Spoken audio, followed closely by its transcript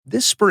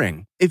This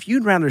spring, if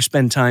you'd rather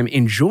spend time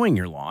enjoying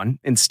your lawn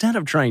instead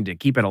of trying to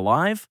keep it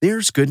alive,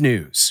 there's good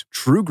news.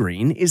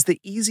 TruGreen is the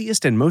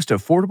easiest and most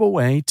affordable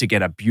way to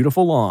get a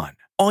beautiful lawn.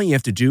 All you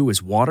have to do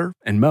is water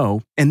and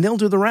mow, and they'll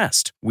do the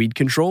rest. Weed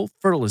control,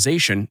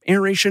 fertilization,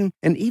 aeration,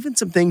 and even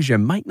some things you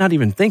might not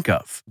even think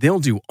of. They'll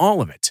do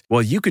all of it,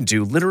 while you can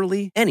do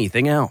literally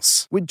anything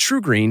else. With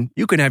TruGreen,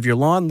 you can have your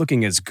lawn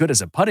looking as good as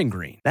a putting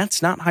green.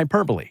 That's not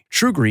hyperbole.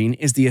 TruGreen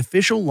is the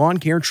official lawn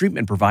care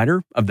treatment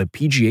provider of the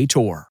PGA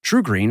Tour.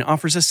 TruGreen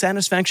offers a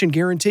satisfaction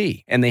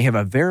guarantee, and they have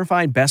a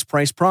verified best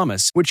price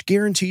promise, which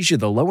guarantees you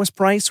the lowest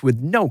price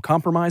with no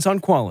compromise on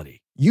quality.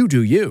 You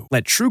do you.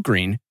 Let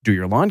TruGreen do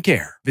your lawn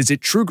care. Visit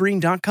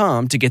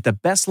TruGreen.com to get the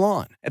best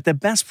lawn at the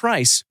best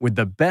price with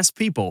the best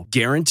people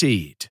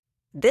guaranteed.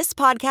 This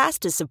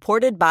podcast is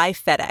supported by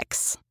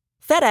FedEx.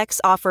 FedEx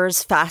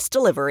offers fast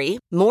delivery,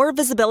 more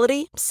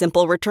visibility,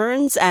 simple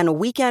returns, and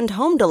weekend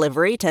home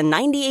delivery to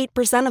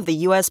 98% of the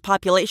U.S.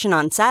 population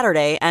on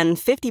Saturday and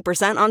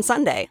 50% on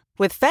Sunday.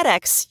 With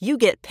FedEx, you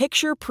get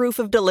picture proof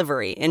of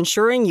delivery,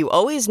 ensuring you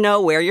always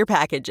know where your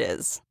package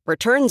is.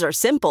 Returns are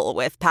simple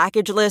with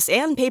packageless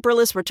and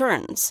paperless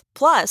returns.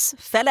 Plus,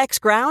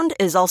 FedEx Ground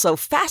is also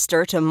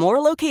faster to more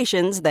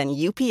locations than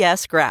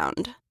UPS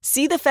Ground.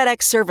 See the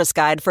FedEx service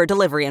guide for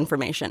delivery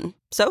information.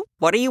 So,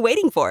 what are you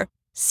waiting for?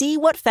 See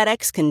what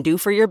FedEx can do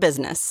for your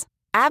business.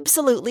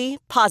 Absolutely,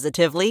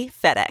 positively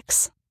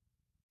FedEx.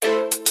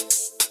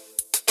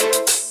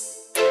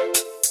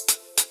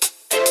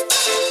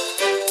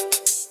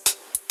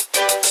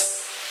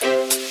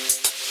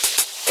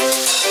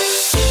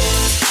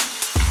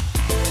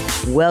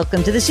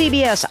 Welcome to the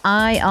CBS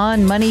Eye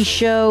on Money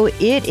show.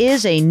 It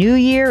is a new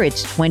year.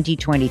 It's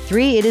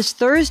 2023. It is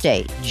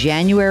Thursday,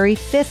 January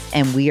 5th,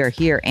 and we are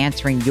here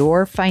answering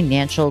your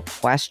financial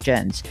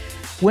questions.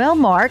 Well,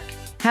 Mark,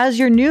 how's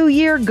your new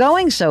year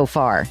going so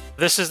far?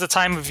 This is the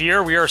time of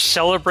year we are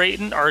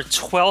celebrating our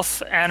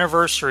 12th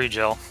anniversary,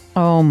 Jill.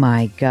 Oh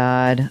my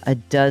God, a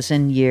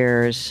dozen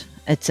years.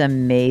 It's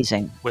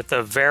amazing. With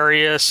the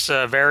various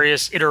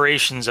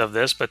iterations of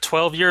this, but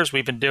 12 years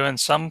we've been doing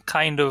some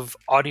kind of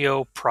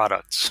audio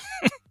products.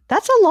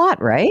 That's a lot,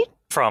 right?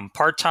 From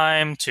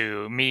part-time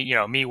to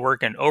me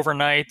working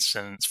overnights.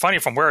 And it's funny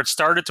from where it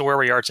started to where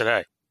we are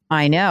today.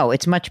 I know.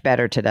 It's much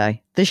better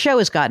today. The show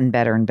has gotten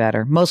better and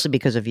better, mostly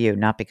because of you,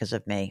 not because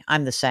of me.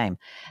 I'm the same.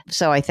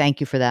 So I thank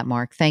you for that,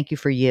 Mark. Thank you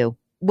for you.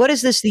 What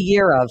is this the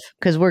year of?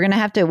 Because we're going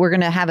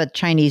to have a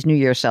Chinese New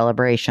Year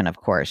celebration, of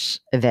course,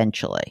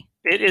 eventually.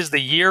 It is the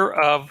year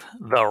of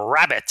the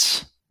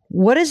rabbit.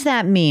 What does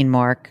that mean,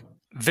 Mark?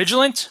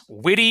 Vigilant,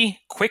 witty,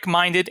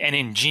 quick-minded, and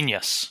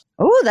ingenious.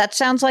 Oh, that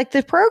sounds like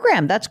the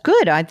program. That's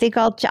good. I think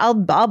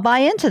I'll buy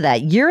into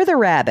that. Year of the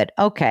rabbit.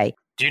 Okay.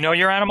 Do you know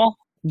your animal?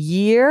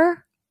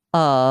 Year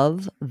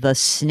of the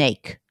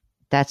snake.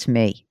 That's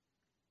me.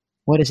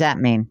 What does that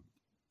mean?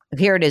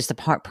 Here it is, the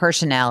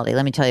personality.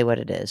 Let me tell you what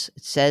it is.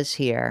 It says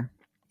here,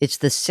 it's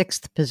the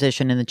 6th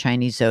position in the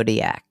Chinese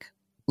zodiac.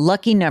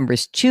 Lucky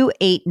numbers 2,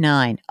 8,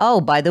 9.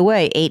 Oh, by the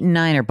way, 8 and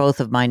 9 are both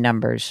of my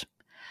numbers.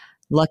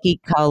 Lucky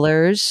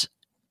colors,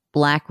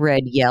 black,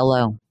 red,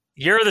 yellow.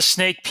 Year of the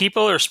snake,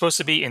 people are supposed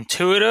to be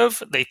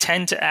intuitive. They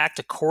tend to act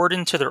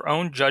according to their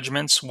own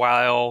judgments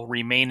while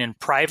remaining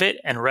private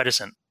and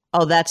reticent.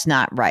 Oh, that's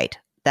not right.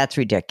 That's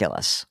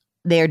ridiculous.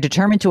 They are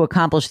determined to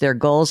accomplish their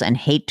goals and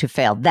hate to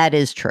fail. That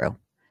is true.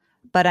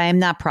 But I am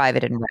not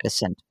private and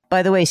reticent.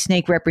 By the way,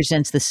 snake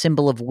represents the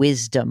symbol of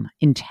wisdom,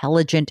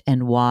 intelligent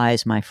and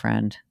wise, my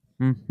friend.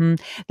 Mm-hmm.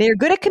 They are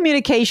good at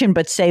communication,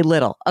 but say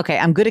little. Okay,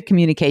 I'm good at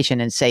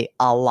communication and say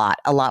a lot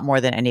more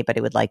than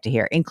anybody would like to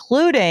hear,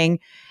 including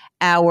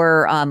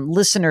our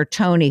listener,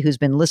 Tony, who's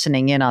been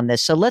listening in on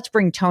this. So let's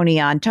bring Tony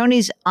on.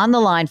 Tony's on the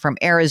line from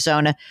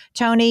Arizona.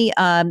 Tony,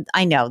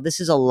 I know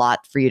this is a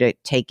lot for you to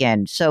take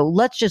in. So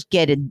let's just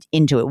get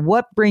into it.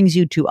 What brings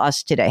you to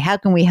us today? How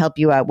can we help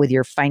you out with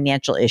your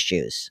financial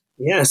issues?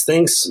 Yes,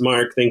 thanks,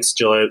 Mark. Thanks,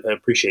 Jill. I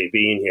appreciate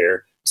being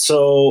here.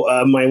 So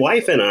my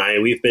wife and I,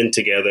 we've been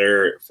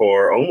together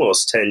for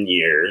almost 10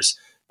 years.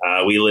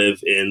 We live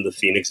in the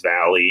Phoenix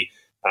Valley.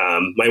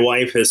 My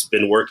wife has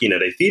been working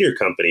at a theater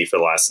company for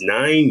the last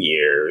 9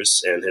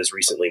 years and has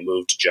recently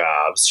moved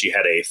jobs. She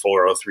had a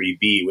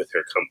 403B with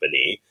her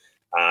company.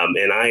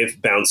 And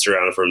I've bounced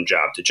around from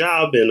job to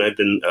job, and I've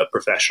been a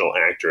professional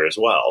actor as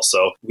well.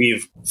 So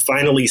we've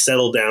finally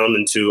settled down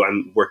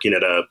I'm working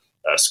at a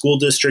school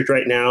district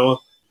right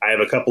now. I have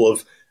a couple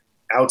of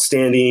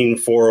outstanding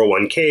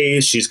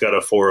 401ks. She's got a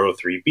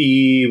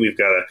 403B. We've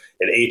got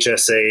an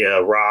HSA,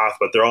 a Roth,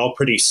 but they're all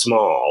pretty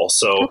small.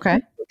 So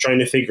we're trying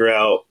to figure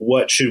out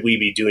what should we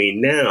be doing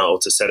now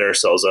to set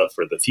ourselves up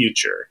for the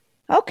future.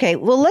 Okay,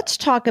 well, let's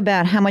talk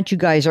about how much you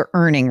guys are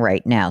earning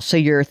right now. So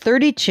you're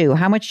 32.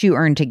 How much do you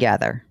earn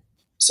together?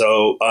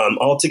 So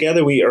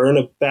altogether, we earn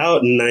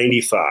about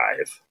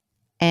 95.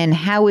 And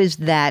how is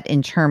that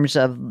in terms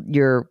of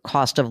your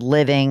cost of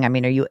living? I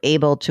mean, are you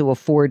able to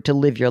afford to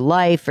live your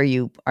life? Are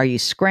you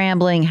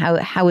scrambling?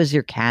 How is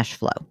your cash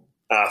flow?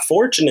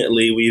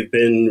 Fortunately, we've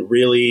been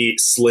really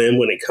slim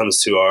when it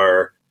comes to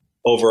our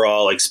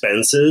overall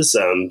expenses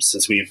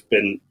since we've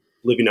been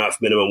living off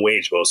minimum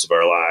wage most of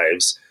our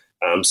lives.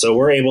 So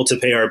we're able to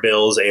pay our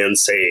bills and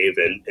save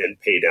and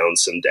pay down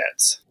some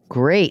debts.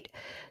 Great.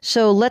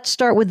 So let's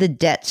start with the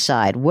debt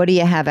side. What do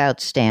you have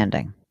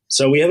outstanding?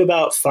 So we have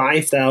about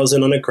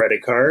 $5,000 on a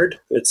credit card.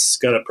 It's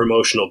got a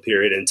promotional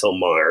period until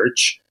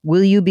March.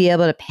 Will you be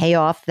able to pay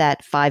off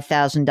that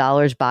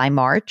 $5,000 by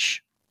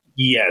March?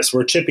 Yes,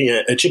 we're chipping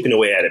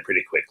away at it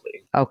pretty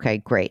quickly. Okay,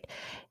 great.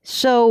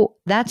 So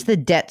that's the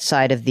debt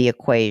side of the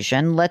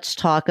equation. Let's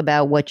talk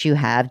about what you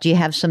have. Do you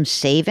have some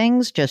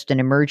savings, just an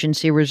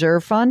emergency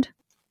reserve fund?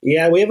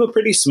 Yeah, we have a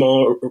pretty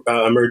small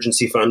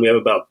emergency fund. We have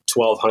about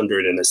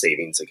 $1,200 in a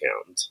savings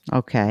account.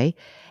 Okay.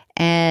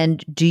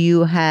 And do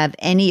you have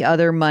any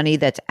other money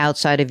that's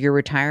outside of your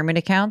retirement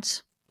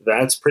accounts?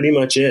 That's pretty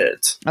much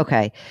it.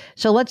 Okay.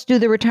 So let's do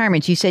the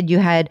retirements. You said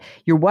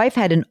your wife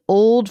had an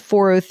old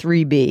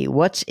 403B.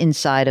 What's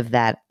inside of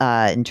that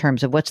in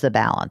terms of what's the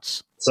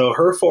balance? So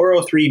her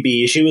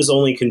 403B, she was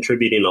only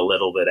contributing a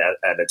little bit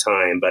at a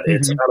time, but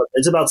it's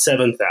about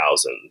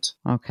 $7,000.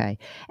 Okay.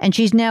 And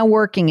she's now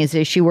working. Is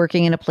she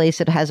working in a place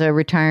that has a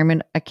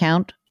retirement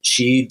account?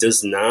 She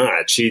does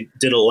not. She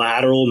did a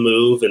lateral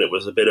move and it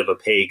was a bit of a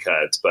pay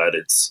cut, but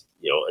it's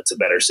a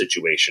better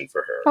situation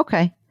for her.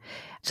 Okay.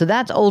 So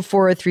that's old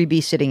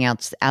 403B sitting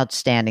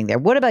outstanding there.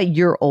 What about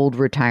your old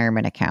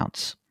retirement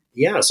accounts?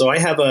 Yeah, so I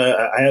have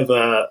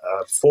a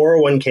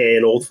 401k,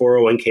 an old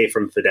 401k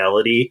from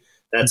Fidelity.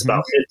 That's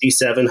about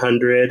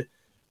 $5,700.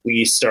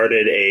 We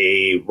started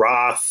a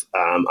Roth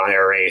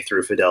IRA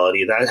through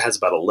Fidelity. That has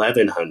about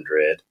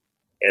 $1,100.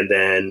 And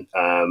then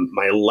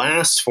my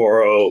last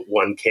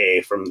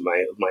 401k from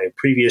my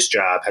previous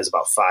job has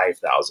about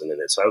 $5,000 in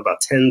it. So I have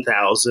about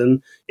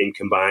 $10,000 in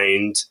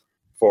combined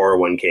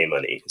 401k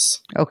monies.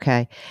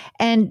 Okay.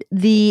 And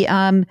the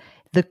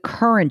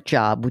current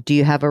job, do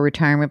you have a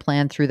retirement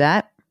plan through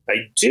that? I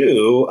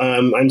do.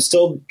 I'm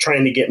still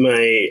trying to get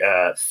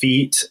my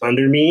feet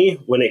under me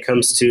when it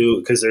comes to,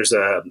 because there's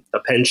a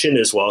pension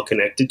as well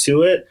connected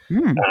to it.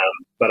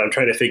 But I'm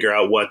trying to figure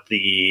out what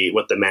the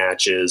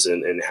match is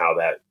and how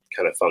that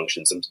kind of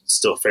functions. I'm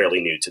still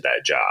fairly new to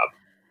that job.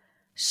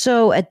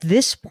 So at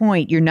this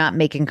point, you're not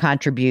making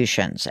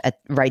contributions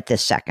right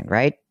this second,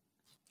 right?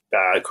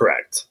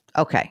 Correct.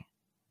 Okay.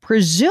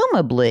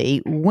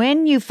 Presumably,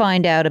 when you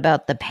find out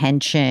about the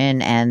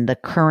pension and the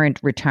current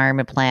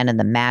retirement plan and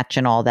the match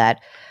and all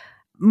that,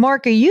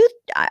 Mark, do you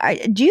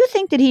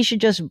think that he should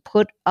just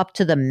put up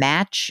to the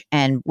match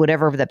and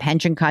whatever the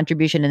pension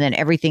contribution and then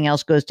everything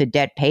else goes to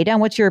debt pay down?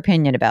 What's your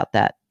opinion about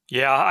that?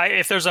 Yeah,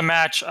 if there's a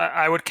match,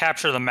 I would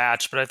capture the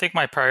match, but I think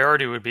my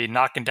priority would be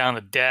knocking down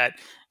the debt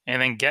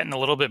and then getting a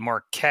little bit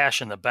more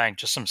cash in the bank,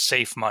 just some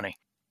safe money.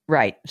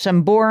 Right.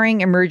 Some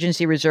boring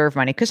emergency reserve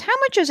money. Because how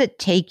much does it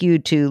take you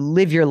to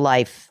live your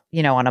life,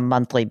 on a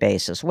monthly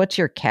basis? What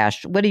are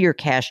your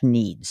cash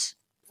needs?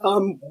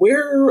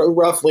 We're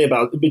roughly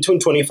about between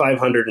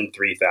 $2,500 and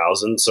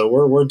 $3,000, so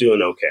we're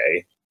doing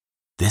okay.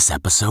 This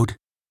episode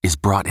is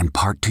brought in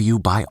part to you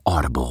by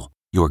Audible,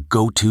 your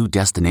go-to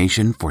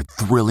destination for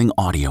thrilling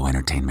audio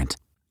entertainment.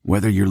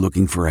 Whether you're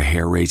looking for a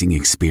hair-raising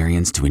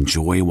experience to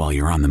enjoy while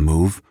you're on the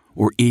move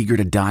or eager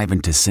to dive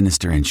into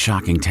sinister and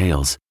shocking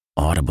tales,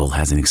 Audible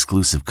has an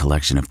exclusive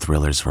collection of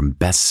thrillers from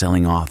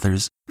best-selling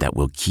authors that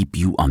will keep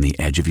you on the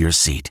edge of your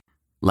seat.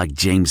 Like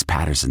James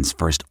Patterson's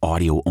first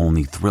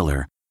audio-only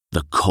thriller,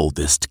 The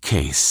Coldest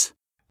Case.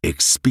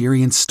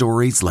 Experience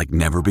stories like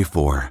never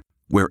before,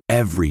 where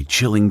every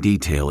chilling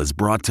detail is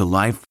brought to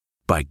life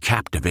by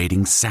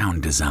captivating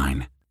sound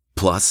design.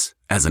 Plus,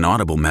 as an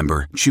Audible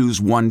member,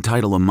 choose one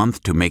title a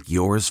month to make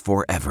yours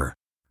forever.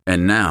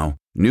 And now,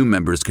 new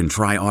members can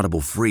try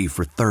Audible free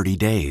for 30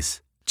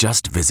 days.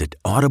 Just visit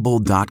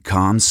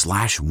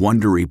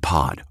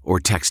audible.com/WonderyPod or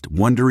text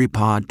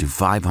WonderyPod to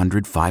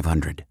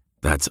 500-500.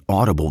 That's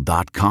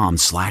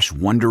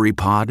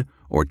audible.com/WonderyPod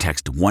or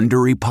text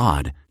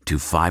WonderyPod to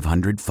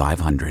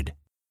 500-500.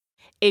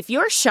 If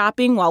you're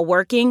shopping while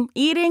working,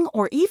 eating,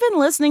 or even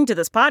listening to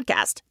this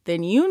podcast,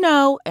 then you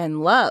know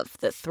and love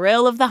the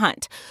thrill of the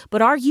hunt.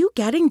 But are you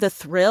getting the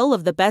thrill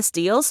of the best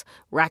deals?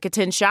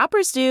 Rakuten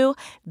shoppers do.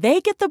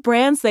 They get the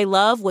brands they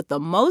love with the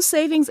most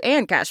savings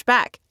and cash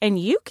back. And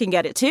you can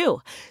get it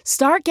too.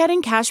 Start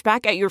getting cash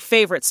back at your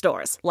favorite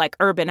stores like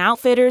Urban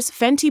Outfitters,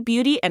 Fenty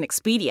Beauty, and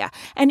Expedia.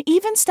 And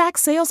even stack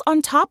sales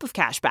on top of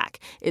cash back.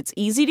 It's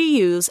easy to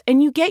use,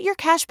 and you get your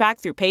cash back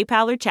through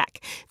PayPal or check.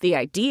 The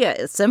idea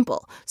is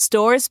simple.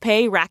 Stores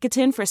pay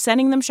Rakuten for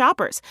sending them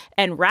shoppers,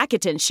 and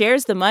Rakuten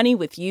shares the money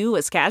with you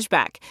as cash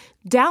back.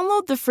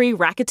 Download the free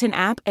Rakuten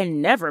app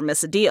and never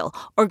miss a deal.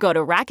 Or go to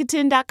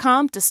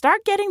Rakuten.com to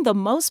start getting the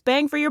most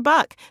bang for your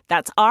buck.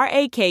 That's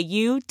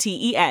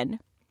Rakuten.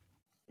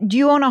 Do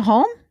you own a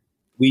home?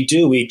 We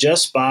do. We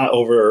just bought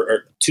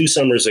over 2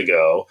 summers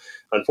ago.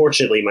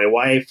 Unfortunately, my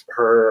wife,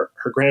 her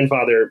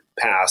grandfather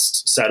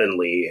passed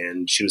suddenly,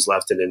 and she was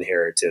left an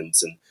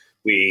inheritance. And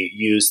we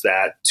used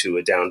that to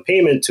a down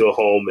payment to a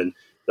home. And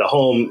the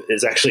home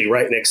is actually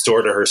right next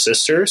door to her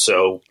sister,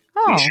 so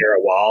we share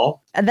a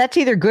wall. And that's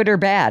either good or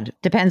bad.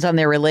 Depends on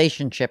their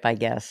relationship, I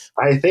guess.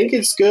 I think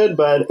it's good,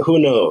 but who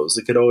knows?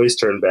 It could always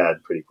turn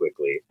bad pretty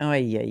quickly. Oh,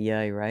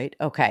 yeah, right.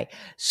 Okay.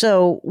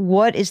 So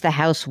what is the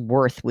house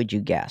worth, would you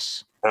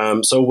guess?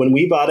 So when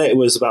we bought it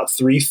was about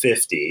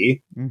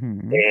 $350,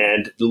 Mm-hmm.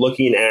 and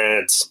looking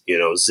at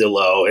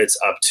Zillow, it's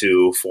up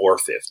to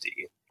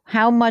 $450.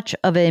 How much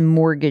of a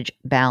mortgage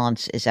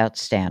balance is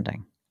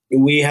outstanding?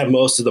 We have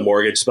most of the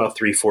mortgage, about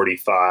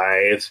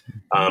 $345,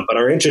 but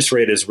our interest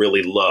rate is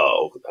really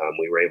low.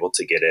 We were able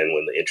to get in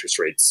when the interest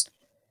rates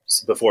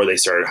before they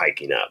started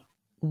hiking up.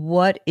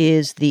 What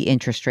is the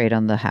interest rate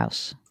on the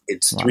house?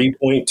 It's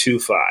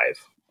 3.25.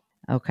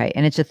 Okay,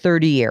 and it's a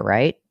 30-year,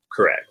 right?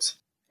 Correct.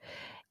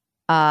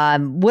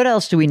 What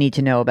else do we need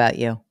to know about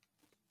you?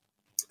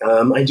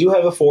 I do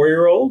have a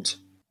 4-year-old.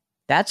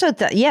 That's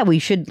yeah. We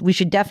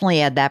should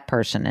definitely add that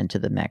person into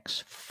the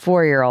mix.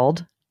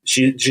 4-year-old.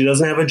 She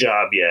doesn't have a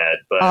job yet,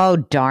 but oh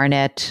darn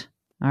it!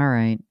 All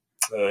right.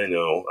 I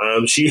know.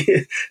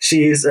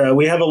 She's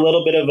we have a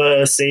little bit of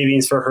a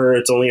savings for her.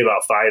 It's only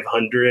about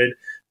 $500,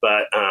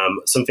 but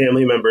some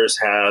family members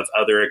have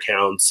other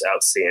accounts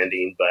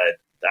outstanding, but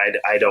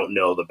I don't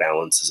know the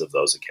balances of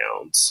those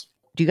accounts.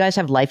 Do you guys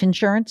have life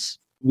insurance?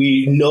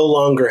 We no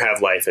longer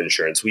have life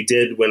insurance. We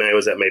did when I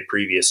was at my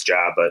previous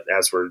job, but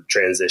as we're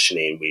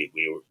transitioning, we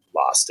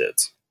lost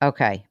it.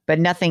 Okay, but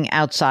nothing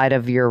outside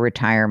of your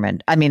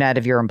retirement. I mean, out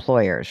of your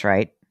employers,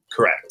 right?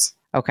 Correct.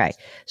 Okay,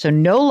 so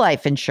no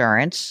life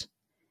insurance.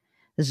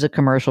 This is a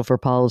commercial for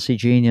Policy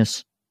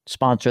Genius,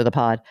 sponsor of the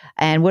pod.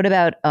 And what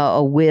about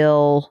a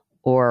will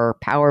or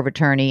power of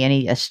attorney,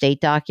 any estate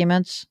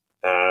documents?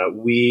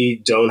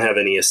 We don't have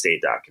any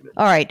estate documents.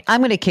 All right, I'm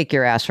going to kick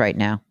your ass right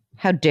now.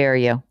 How dare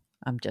you?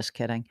 I'm just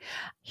kidding.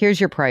 Here's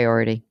your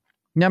priority.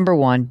 Number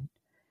one,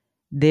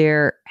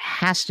 there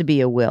has to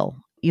be a will.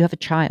 You have a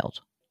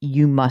child.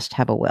 You must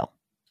have a will.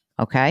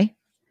 Okay?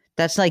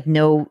 That's like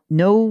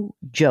no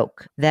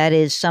joke. That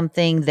is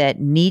something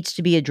that needs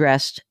to be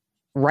addressed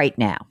right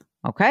now.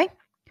 Okay?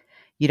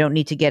 You don't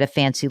need to get a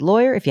fancy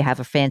lawyer. If you have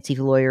a fancy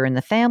lawyer in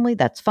the family,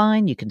 that's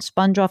fine. You can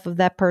sponge off of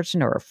that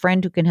person or a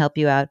friend who can help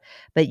you out,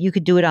 but you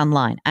could do it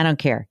online. I don't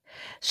care.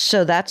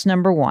 So that's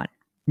number one.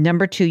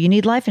 Number two, you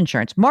need life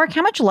insurance. Mark,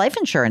 how much life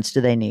insurance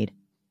do they need?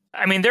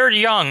 I mean, they're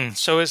young,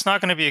 so it's not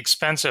going to be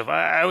expensive.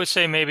 I would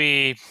say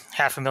maybe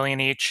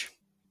 $500,000 each.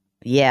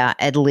 Yeah,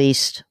 at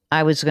least.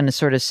 I was going to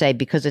sort of say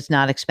because it's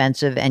not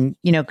expensive. And,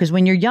 because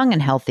when you're young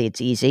and healthy,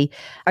 it's easy.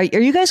 Are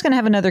you guys going to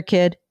have another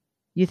kid,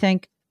 you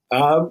think?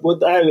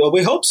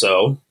 We hope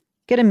so.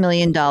 Get $1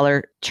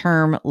 million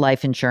term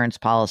life insurance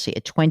policy,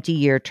 a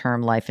 20-year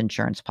term life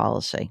insurance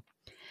policy.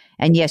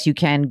 And yes, you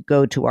can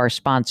go to our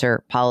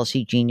sponsor,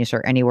 Policy Genius,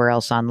 or anywhere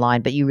else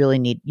online, but you really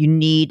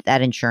need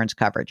that insurance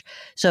coverage.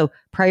 So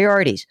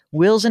priorities,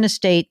 wills and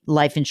estate,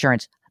 life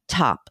insurance,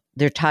 top.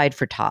 They're tied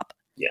for top.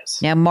 Yes.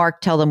 Now, Mark,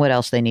 tell them what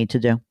else they need to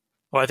do.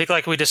 Well, I think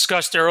like we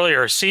discussed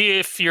earlier, see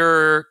if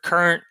your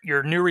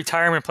new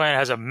retirement plan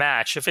has a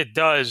match. If it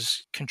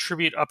does,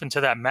 contribute up into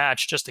that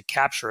match just to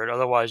capture it.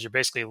 Otherwise, you're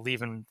basically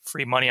leaving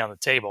free money on the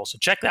table. So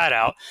check that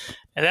out.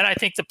 And then I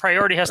think the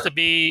priority has to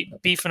be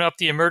beefing up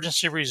the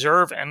emergency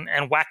reserve and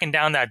whacking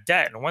down that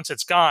debt. And once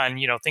it's gone,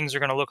 things are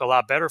going to look a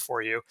lot better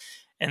for you.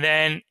 And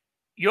then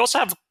you also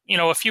have,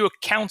 a few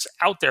accounts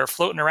out there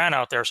floating around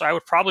out there. So I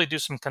would probably do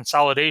some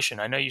consolidation.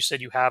 I know you said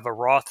you have a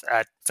Roth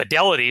at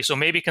Fidelity, so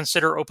maybe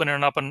consider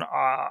opening up a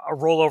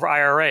rollover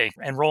IRA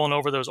and rolling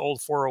over those old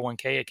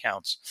 401k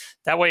accounts.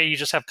 That way you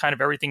just have kind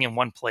of everything in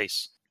one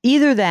place.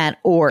 Either that,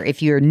 or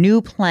if your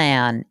new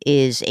plan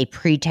is a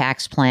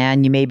pre-tax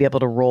plan, you may be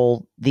able to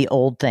roll the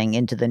old thing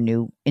into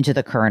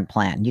the current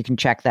plan. You can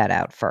check that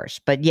out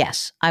first. But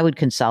yes, I would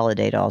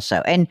consolidate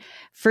also. And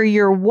for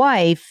your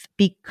wife,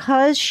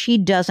 because she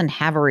doesn't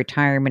have a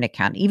retirement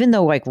account, even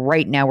though like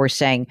right now we're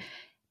saying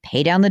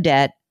pay down the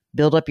debt,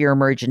 build up your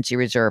emergency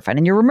reserve fund.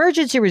 And your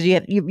emergency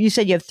reserve, you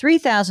said you have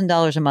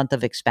 $3,000 a month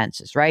of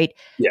expenses, right?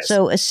 Yes.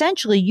 So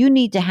essentially you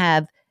need to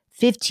have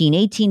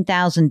 $15,000,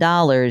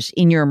 $18,000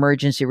 in your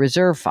emergency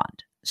reserve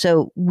fund.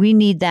 So we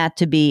need that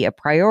to be a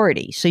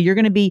priority. So you're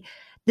going to be,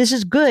 this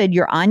is good.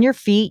 You're on your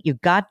feet.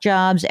 You've got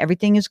jobs.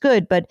 Everything is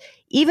good. But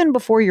even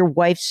before your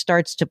wife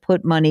starts to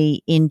put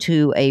money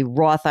into a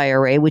Roth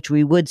IRA, which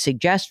we would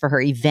suggest for her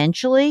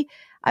eventually,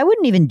 I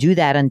wouldn't even do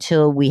that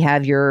until we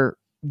have your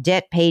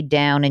debt paid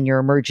down and your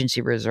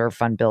emergency reserve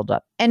fund build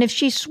up. And if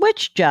she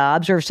switched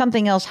jobs or if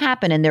something else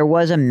happened and there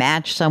was a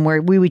match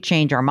somewhere, we would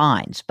change our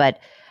minds. But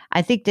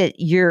I think that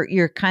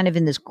you're kind of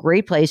in this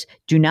great place.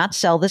 Do not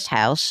sell this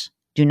house.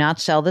 Do not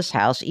sell this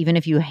house. Even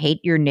if you hate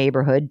your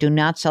neighborhood, do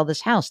not sell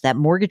this house. That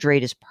mortgage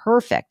rate is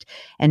perfect.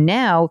 And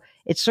now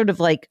it's sort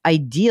of like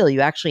ideal. You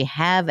actually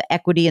have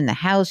equity in the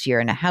house. You're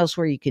in a house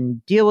where you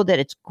can deal with it.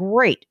 It's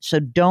great. So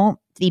don't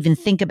even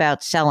think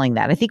about selling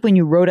that. I think when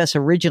you wrote us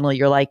originally,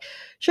 you're like,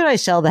 should I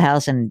sell the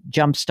house and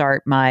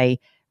jumpstart my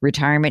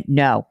retirement?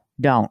 No,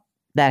 don't.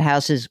 That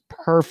house is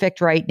perfect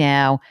right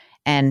now.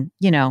 And,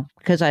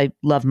 because I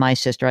love my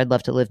sister, I'd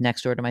love to live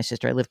next door to my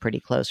sister. I live pretty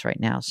close right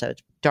now. So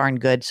it's darn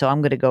good. So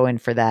I'm going to go in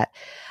for that.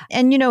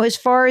 And, as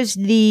far as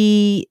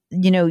the,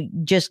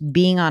 just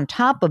being on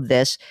top of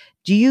this,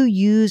 do you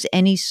use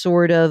any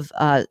sort of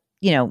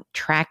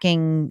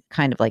tracking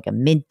kind of like a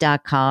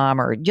mint.com,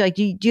 or do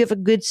you have a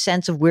good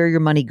sense of where your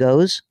money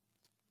goes?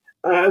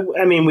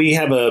 We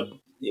have a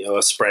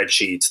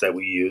spreadsheet that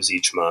we use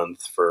each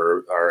month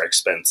for our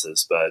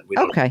expenses, but we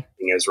don't have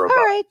anything as robust.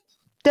 All right.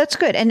 That's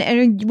good.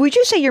 And would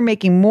you say you're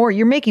making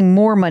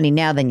more money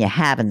now than you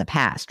have in the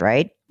past,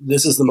 right?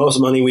 This is the most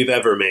money we've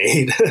ever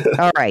made.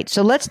 All right.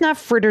 So let's not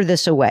fritter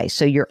this away.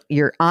 So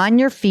you're on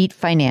your feet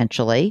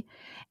financially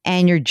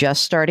and you're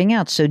just starting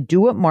out. So do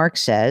what Mark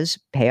says,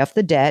 pay off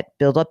the debt,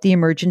 build up the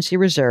emergency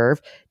reserve,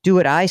 do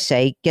what I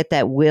say, get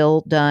that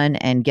will done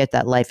and get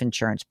that life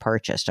insurance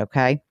purchased.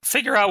 Okay.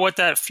 Figure out what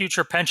that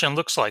future pension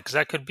looks like, because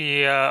that could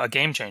be a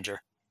game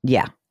changer.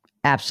 Yeah,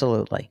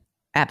 absolutely.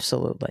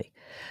 Absolutely.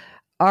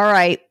 All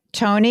right,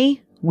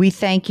 Tony, we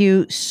thank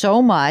you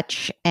so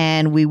much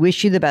and we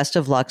wish you the best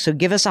of luck. So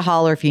give us a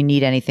holler if you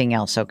need anything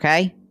else,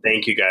 okay?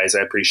 Thank you, guys.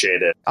 I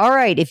appreciate it. All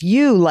right. If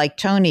you, like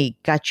Tony,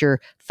 got your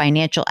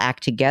financial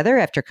act together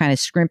after kind of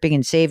scrimping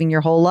and saving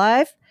your whole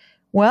life,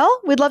 well,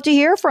 we'd love to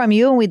hear from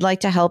you and we'd like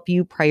to help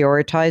you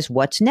prioritize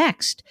what's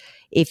next.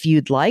 If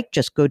you'd like,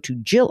 just go to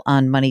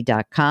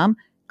JillOnMoney.com,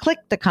 click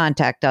the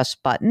Contact Us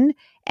button,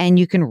 and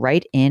you can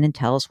write in and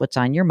tell us what's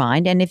on your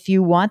mind. And if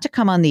you want to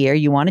come on the air,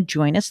 you want to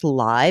join us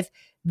live,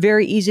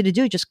 very easy to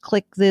do. Just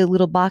click the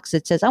little box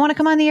that says, I want to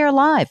come on the air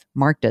live.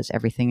 Mark does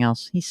everything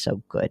else. He's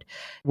so good.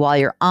 While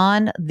you're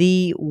on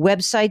the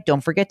website,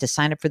 don't forget to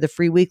sign up for the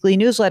free weekly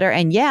newsletter.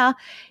 And yeah,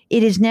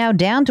 it is now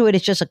down to it.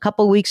 It's just a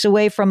couple weeks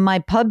away from my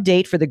pub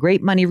date for the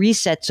Great Money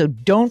Reset. So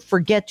don't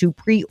forget to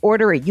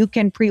pre-order it. You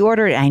can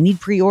pre-order it. I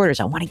need pre-orders.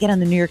 I want to get on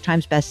the New York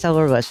Times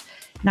bestseller list.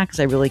 Not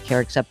because I really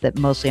care, except that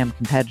mostly I'm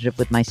competitive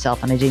with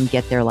myself and I didn't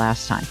get there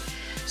last time.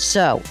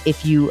 So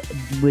if you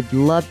would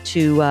love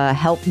to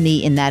help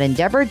me in that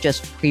endeavor,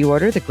 just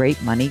pre-order the Great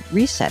Money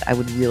Reset. I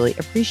would really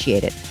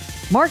appreciate it.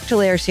 Mark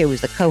Tolares here was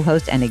the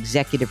co-host and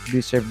executive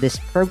producer of this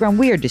program.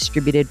 We are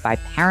distributed by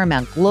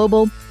Paramount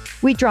Global.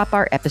 We drop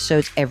our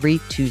episodes every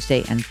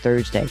Tuesday and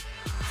Thursday.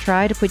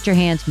 Try to put your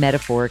hands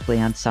metaphorically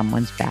on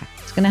someone's back.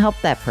 It's going to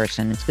help that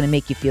person. It's going to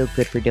make you feel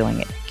good for doing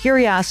it.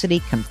 Curiosity,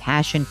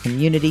 compassion,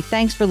 community.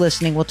 Thanks for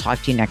listening. We'll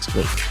talk to you next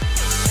week.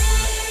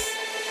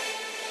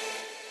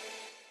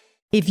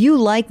 If you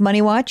like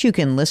Money Watch, you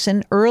can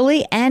listen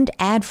early and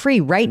ad-free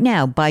right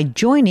now by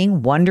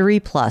joining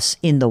Wondery Plus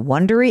in the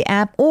Wondery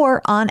app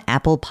or on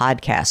Apple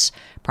Podcasts.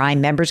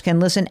 Prime members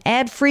can listen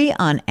ad-free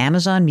on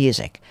Amazon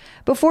Music.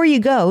 Before you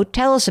go,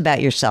 tell us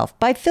about yourself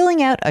by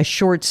filling out a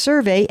short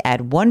survey at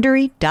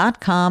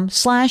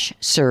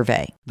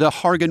Wondery.com/survey. The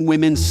Hargan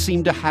women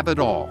seem to have it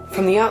all.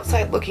 From the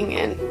outside looking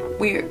in,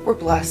 we were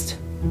blessed.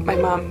 My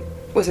mom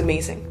was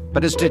amazing.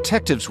 But as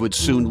detectives would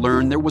soon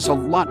learn, there was a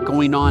lot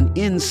going on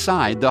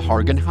inside the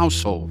Hargan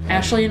household.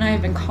 Ashley and I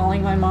have been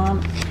calling my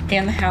mom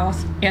and the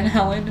house and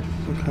Helen.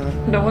 Okay.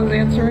 No one's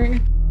answering.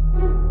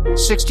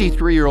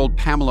 63-year-old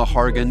Pamela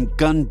Hargan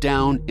gunned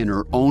down in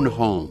her own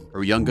home.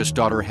 Her youngest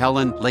daughter,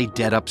 Helen, lay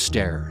dead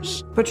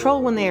upstairs.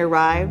 Patrol, when they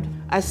arrived,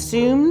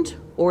 assumed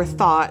or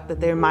thought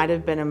that there might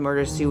have been a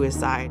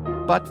murder-suicide.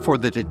 But for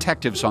the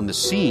detectives on the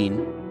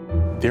scene,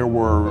 there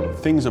were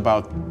things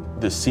about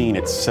the scene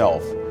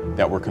itself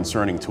that were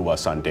concerning to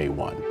us on day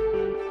one.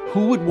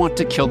 Who would want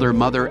to kill their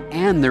mother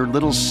and their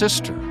little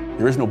sister?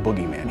 There is no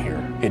boogeyman here.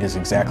 It is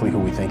exactly who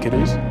we think it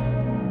is.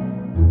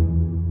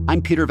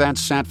 I'm Peter Van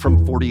Sant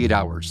from 48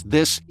 Hours.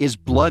 This is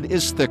Blood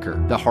is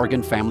Thicker, the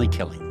Hargan Family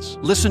Killings.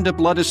 Listen to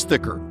Blood is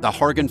Thicker, the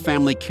Hargan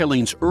Family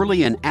Killings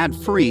early and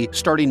ad-free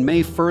starting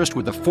May 1st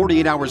with a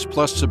 48 Hours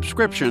Plus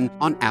subscription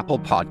on Apple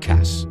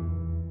Podcasts.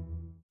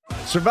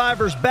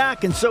 Survivor's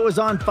back, and so is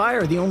On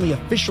Fire, the only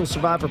official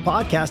Survivor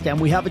podcast, and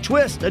we have a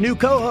twist, a new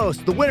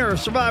co-host, the winner of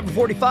Survivor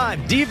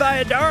 45, Dee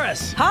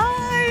Valladares.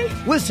 Hi!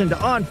 Listen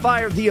to On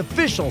Fire, the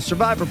official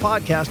Survivor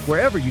podcast,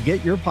 wherever you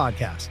get your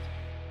podcast.